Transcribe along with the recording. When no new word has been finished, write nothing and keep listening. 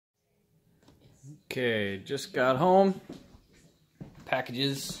Okay, just got home.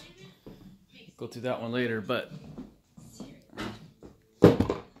 Packages. Go through that one later, but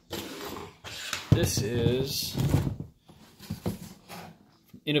this is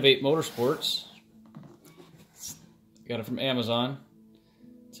Innovate Motorsports. Got it from Amazon.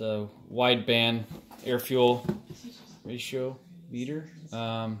 It's a wideband air fuel ratio meter.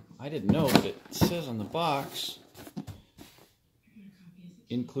 I didn't know, but it says on the box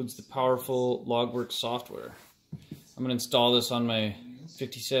includes the powerful Logworks software. I'm going to install this on my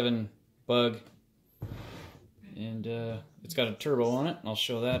 57 Bug, and it's got a turbo on it. I'll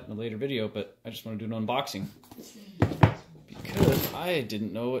show that in a later video, but I just want to do an unboxing because I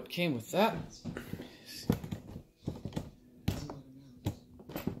didn't know it came with that.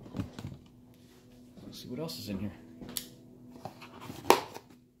 Let's see what else is in here.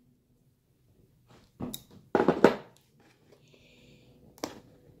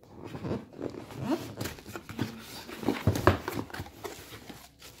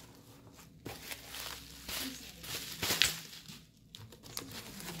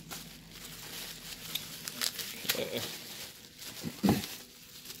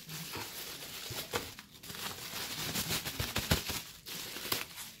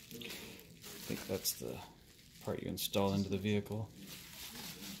 I think that's the part you install into the vehicle.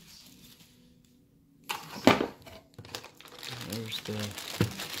 There's the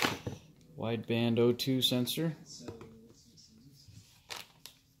wideband O2 sensor.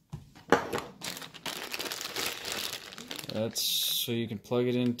 That's so you can plug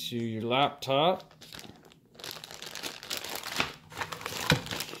it into your laptop.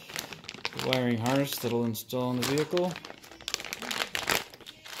 The wiring harness that'll install in the vehicle.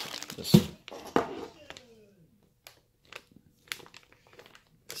 This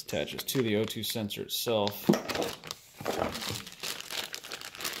attaches to the O2 sensor itself.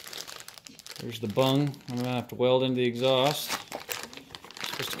 There's the bung. I'm going to have to weld into the exhaust. It's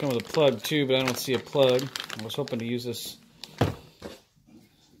supposed to come with a plug too, but I don't see a plug. I was hoping to use this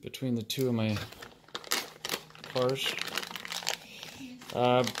between the two of my cars.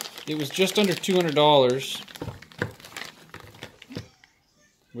 It was just under $200,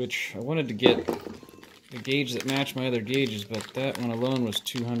 which I wanted to get a gauge that matched my other gauges, but that one alone was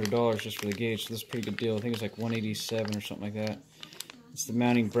 $200 just for the gauge, so this is a pretty good deal. I think it's like $187 or something like that. It's the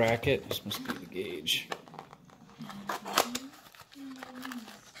mounting bracket. This must be the gauge.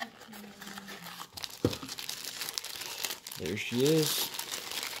 There she is.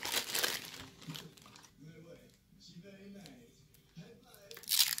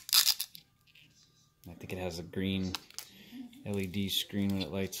 I think it has a green LED screen when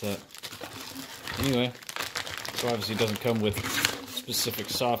it lights up. Anyway, so obviously it doesn't come with specific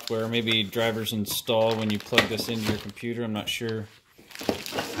software. Maybe drivers install when you plug this into your computer, I'm not sure.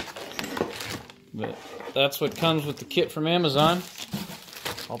 But that's what comes with the kit from Amazon.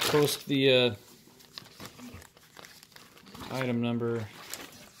 I'll post the item number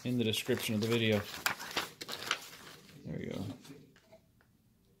in the description of the video. There you go.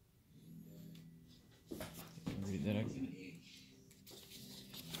 Read that out.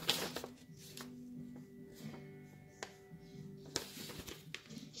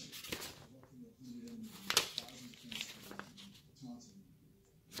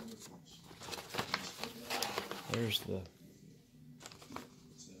 There's the